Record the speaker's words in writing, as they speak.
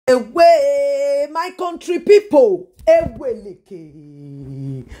my country people,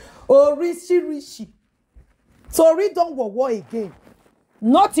 eweleke, rishi. Sorry, don't war again.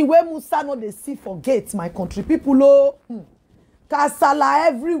 Nothing where Musa no dey see for gate, my country people. Oh, kasala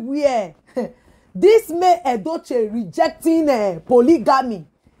everywhere. This May Edochie rejecting polygamy.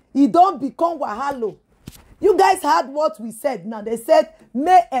 He don't become wahalo. You guys heard what we said. Now they said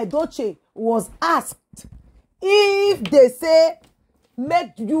May Edochie was asked if they say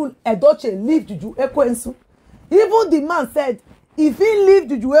make you Edochie leave Juju Ekwensu. Even the man said if he leave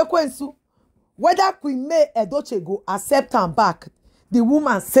Juju Ekwensu, whether Queenmay Edochie go accept am back. The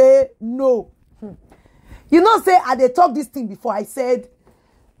woman say no. You know, say I dey talk this thing before. I said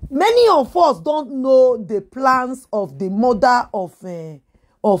many of us don't know the plans of the mother of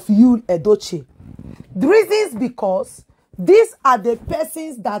C0U.R.R.T. Edochie. The reasons because these are the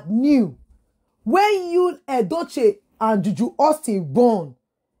persons that knew when C0U.R.R.T. Edochie and Juju Austin born.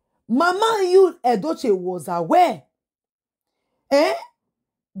 Mama C0U.R.R.T. Edochie was aware. They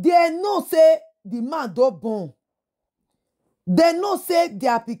know say the man don't born. They know say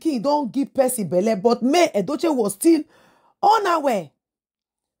their pikin don't give person belle, but May Edochie was still unaware.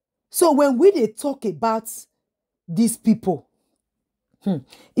 So when we dey talk about these people,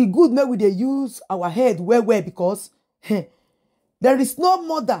 it good maybe they use our head well because there is no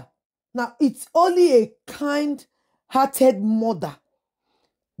mother. Now it's only a kind-hearted mother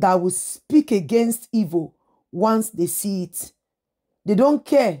that will speak against evil once they see it. They don't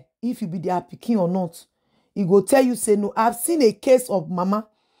care if you be their pikin or not. He go tell you, say no. I've seen a case of mama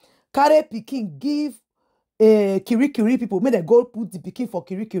carry pikin give kiri people. May they go put the pikin for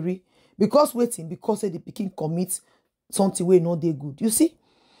kiri because waiting because the pikin commits something way not they good. You see?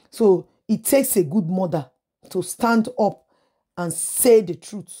 So it takes a good mother to stand up and say the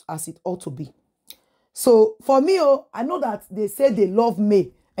truth as it ought to be. So for me, I know that they say they love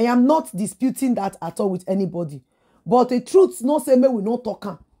me. I am not disputing that at all with anybody. But the truth not say me we not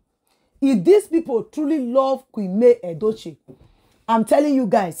talk. If these people truly love Queenmay Edochie, I'm telling you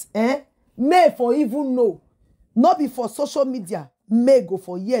guys, May for even know, not be for social media, May go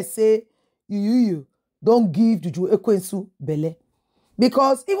for yes, say, you don't give Juju Ekwensu belle.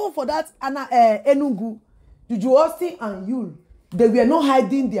 Because even for that, Enugu, Juju Austin and C0U.R.R.T., they were not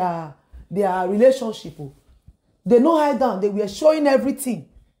hiding their relationship. They not hide down. They were showing everything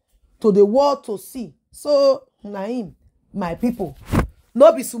to the world to see. So, Naim, my people,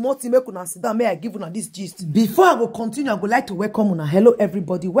 no be sumoti make una sit down. May I give una this gist. Before I go continue, I would like to welcome una. Hello,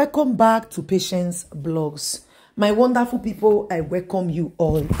 everybody. Welcome back to Patience Blogs. My wonderful people, I welcome you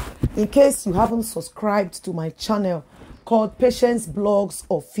all. In case you haven't subscribed to my channel called Patience Blogs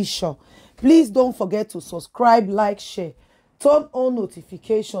Official, please don't forget to subscribe, like, share, turn on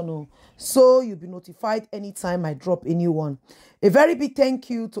notification so you'll be notified anytime I drop a new one. A very big thank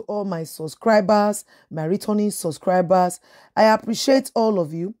you to all my subscribers, my returning subscribers. I appreciate all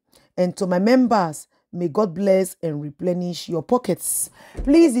of you. And to my members, may God bless and replenish your pockets.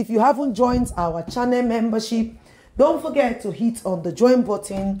 Please, if you haven't joined our channel membership, don't forget to hit on the join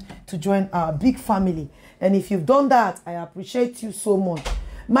button to join our big family. And if you've done that, I appreciate you so much.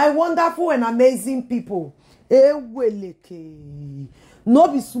 My wonderful and amazing people. Eweleke. No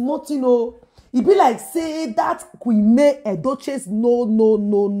be smotino. It be like say that Queenmay Edochie's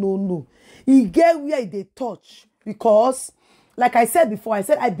no. He get where they touch. Because, like I said before,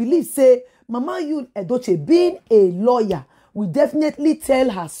 I believe say Mama C0U.R.R.T. Edochie, being a lawyer, will definitely tell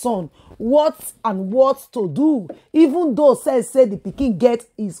her son what to do. Even though say the pikin get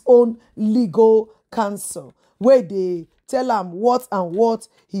his own legal counsel, where they tell him what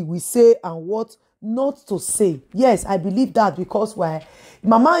he will say and what not to say. Yes, I believe that because why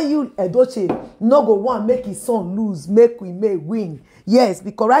Mama C0U.R.R.T. Edochie no go want make his son lose, make Queenmay win. Yes,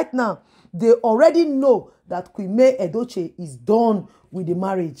 because right now they already know that Queenmay Edochie is done with the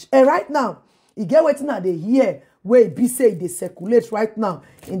marriage. And right now, he get waiting at the year where be say they circulate right now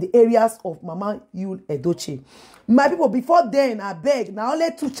in the areas of Mama C0U.R.R.T. Edochie. My people, before then, I beg, now only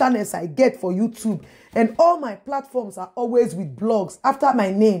 2 channels I get for YouTube, and all my platforms are always with blogs after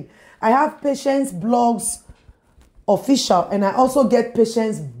my name. I have Patience Blogs Official, and I also get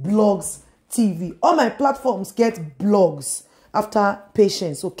Patience Blogs TV. All my platforms get blogs after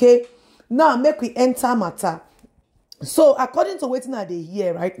Patience, okay? Now, make we enter matter. So, according to what they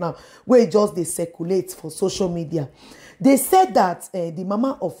hear right now, where just they circulate for social media, they said that the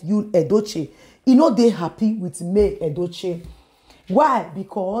mama of C0U.R.R.T. Edochie, they happy with May Edochie. Why?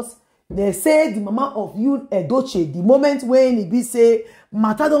 Because they say the mama of C0U.R.R.T. Edochie, the moment when it be say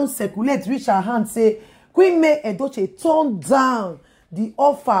matter don't circulate, reach her hand, say Queenmay Edochie turned down the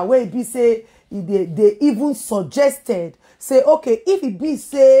offer where it be say they even suggested, say okay, if it be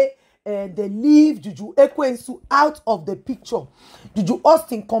say they leave Juju Ekwensu out of the picture. Juju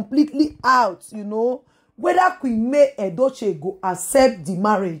Austin completely out, you know. Whether Queenmay Edochie go accept the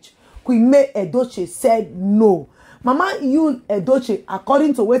marriage, Queenmay Edochie said no. Mama Llenge Edochie,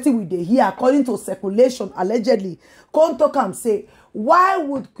 according to what we dey hear, according to speculation, allegedly, come talk and say, why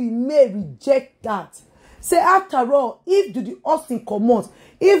would Queenmay reject that? Say, after all, if Juju Austin comot,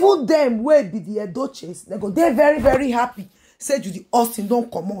 even them will be the Edochies, they go, they're very, very happy. Say Juju Austin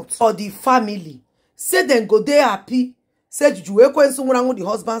don't comot. Or the family. Say then go, they happy. Say Juju Ekwensu, the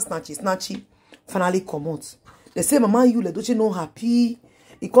husband snatchy. Finally comot. They say Mama Llenge Edochie no happy.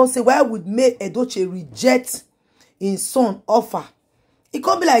 He can't say, why would May Edochie reject his son offer? It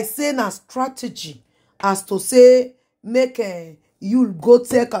can't be like saying a strategy as to say make you go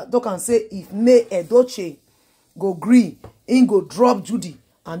take a talk and say if May Edochie go green, he go drop Judy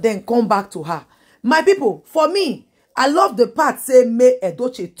and then come back to her. My people, for me, I love the part say May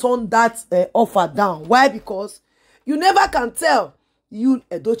Edochie turn that offer down. Why? Because you never can tell Llenge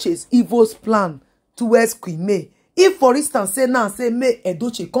Edochie's evil's plan towards Queenmay. If, for instance, say now, say May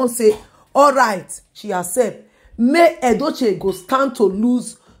Edochie can't say, all right, she accept. May Edochie go stand to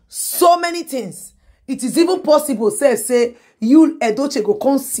lose so many things. It is even possible, say Llenge Edochie go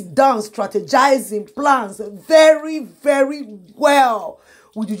come sit down, strategizing plans very, very well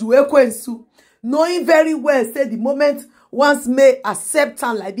with Juju Ekwensu, knowing very well, say the moment once May accept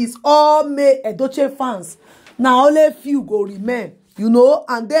her like this, all May Edochie fans, now only few go remain, you know,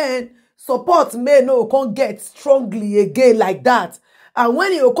 and then support May no can't get strongly again like that. And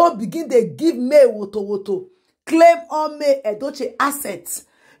when you can't begin they give May woto, claim all May Edochie assets,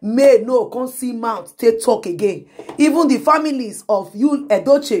 May no can't see mouth take talk again. Even the families of Llenge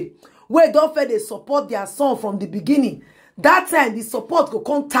Edochie, where don't feel they support their son from the beginning, that time the support go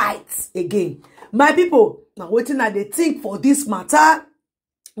come tight again. My people, now waiting that they think for this matter,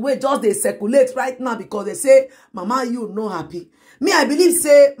 we just they circulate right now because they say Mama Llenge no happy. Me, I believe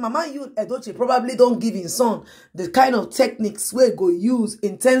say Mama Llenge Edochie probably don't give his son the kind of techniques we go use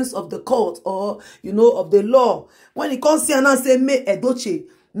in terms of the court or, you know, of the law. When he comes here and say May Edochie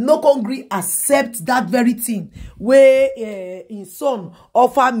no congre accept that very thing where his son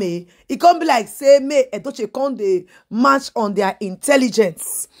offer May, it can't be like say May Edochie can't they match on their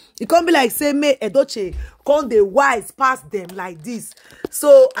intelligence. It can't be like say May Edochie can't they wise past them like this.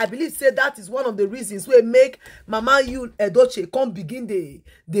 So I believe say that is one of the reasons where make Mama Llenge Edochie can't begin the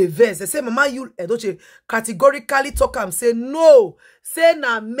verse. They say Mama Llenge Edochie categorically talk and say no. Say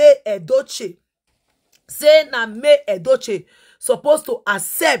na May Edochie. Say na May Edochie supposed to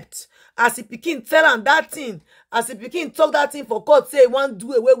accept as he pikin tell am that thing, as he pikin talk that thing for court, say he want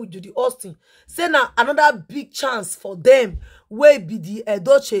do away with Judy Austin. Say na another big chance for them where be the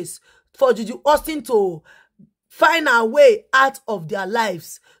Edochies for Judy Austin to find a way out of their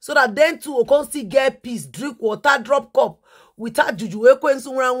lives so that then too will come still get peace, drink water, drop cup without Juju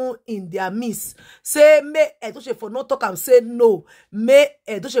Ekwensu in their midst. Say May Edochie for not talk and say no. May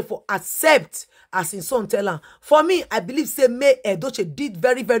Edochie for accept as in son tell her. For me, I believe say May Edochie did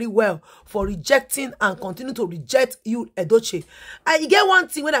very, very well for rejecting and continue to reject Llenge Edochie. And you get one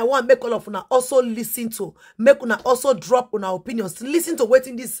thing when I want make all of una also listen to, make una also drop on our opinions. Listen to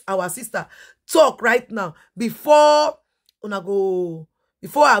waiting this our sister talk right now before una go.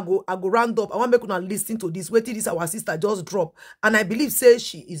 Before I go round up, I want to make una listen to this. Waiting this our sister just drop. And I believe say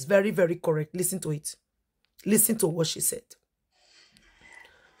she is very, very correct. Listen to it. Listen to what she said.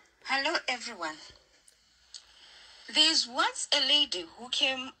 Hello everyone. There's once a lady who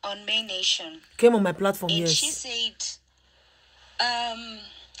came on May Nation. Came on my platform, and yes. She said,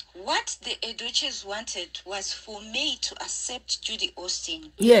 what the Edochies wanted was for May to accept Judy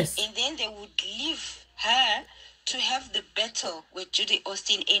Austin. Yes. And then they would leave her to have the battle with Judy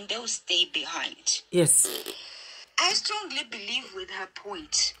Austin and they'll stay behind. Yes. I strongly believe with her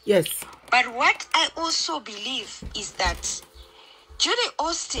point. Yes. But what I also believe is that Judy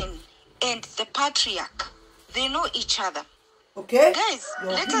Austin and the patriarch, they know each other. Okay. Guys,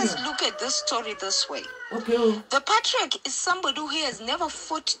 let us look at this story this way. Okay. The patriarch is somebody who has never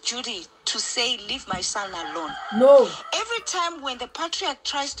fought Judy to say, leave my son alone. No. Every time when the patriarch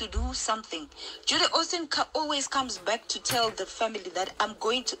tries to do something, Judy Austin always comes back to tell the family that I'm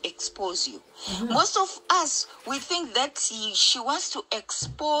going to expose you. Most of us, we think that she wants to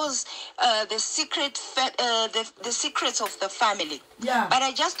expose the secrets of the family. Yeah. But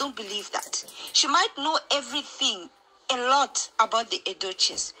I just don't believe that. She might know everything, a lot about the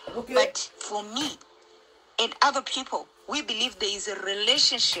Edochies. Okay. But for me and other people, we believe there is a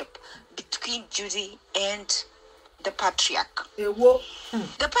relationship between Judy and the patriarch. The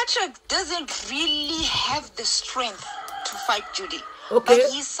patriarch doesn't really have the strength to fight Judy. Okay.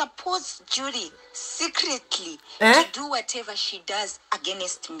 But he supports Judy secretly to do whatever she does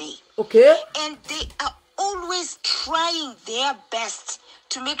against May. Okay. And they are always trying their best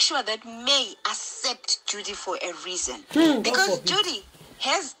to make sure that May accept Judy for a reason. Because Judy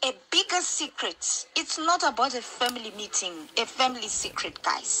has a bigger secret. It's not about a family meeting, a family secret,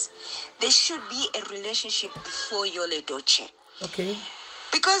 guys. There should be a relationship before your Edochie. Okay.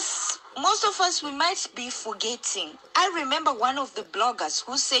 Because most of us, we might be forgetting. I remember one of the bloggers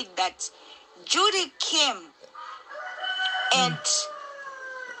who said that Judy came and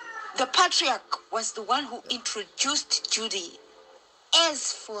the patriarch was the one who introduced Judy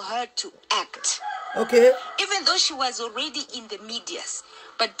as for her to act. Okay. Even though she was already in the medias,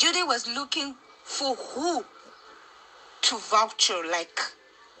 but Judy was looking for who to voucher, like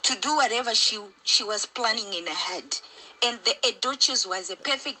to do whatever she was planning in her head. And the Edochies was a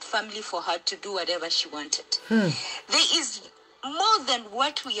perfect family for her to do whatever she wanted. There is more than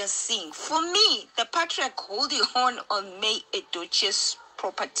what we are seeing. For me, the patriarch holding on May Edochie's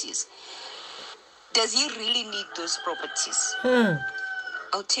properties, does he really need those properties?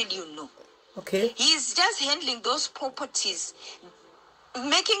 I'll tell you no. Okay. He's just handling those properties,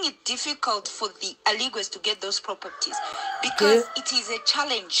 making it difficult for the Aligues to get those properties, because it is a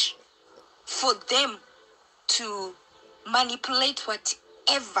challenge for them to manipulate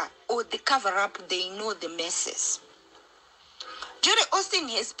whatever or the cover up they know the messes. Judy Austin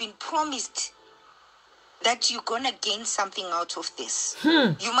has been promised that you're gonna gain something out of this.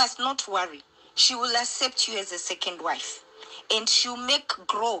 You must not worry. She will accept you as a second wife, and she'll make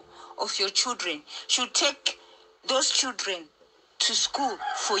grow of your children. She'll take those children to school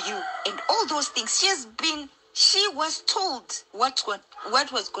for you and all those things. She was told what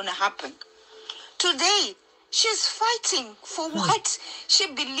was gonna happen. Today, she's fighting for what she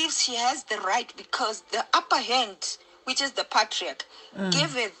believes she has the right, because the upper hand, which is the patriarch,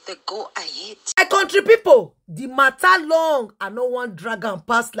 gave her the go ahead. My country people, the matter long. I no want drag and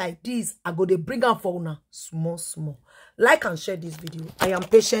pass like this. I go to bring am for una small. Like and share this video. I am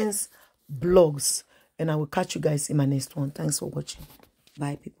Patience Blogs, and I will catch you guys in my next one. Thanks for watching.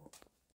 Bye, people.